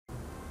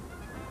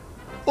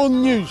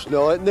On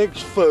Newsnight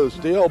next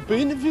Thursday, I'll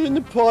be interviewing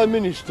the Prime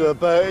Minister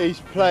about his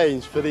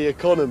plans for the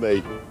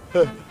economy.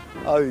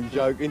 Only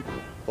joking.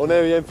 On the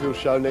Enfield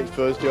show next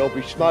Thursday, I'll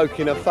be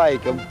smoking a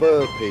fag and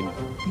burping.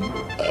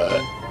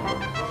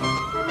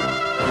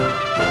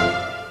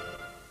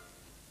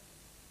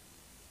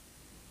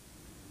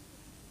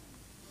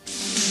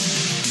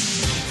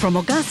 From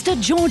Augusta,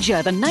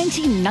 Georgia, the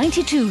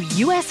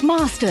 1992 US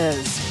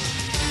Masters.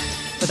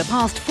 For the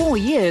past 4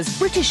 years,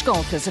 British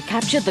golfers have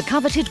captured the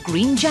coveted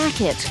green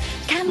jacket.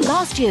 Can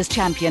last year's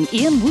champion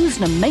Ian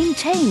Woosnam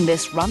maintain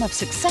this run of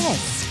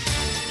success?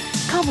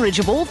 Coverage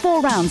of all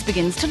 4 rounds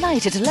begins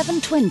tonight at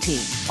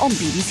 11:20 on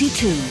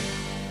BBC2.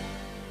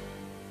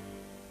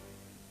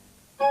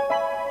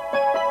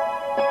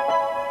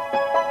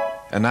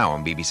 And now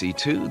on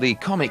BBC2, the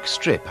comic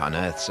strip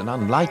unearths an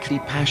unlikely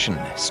passion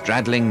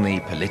straddling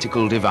the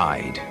political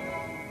divide.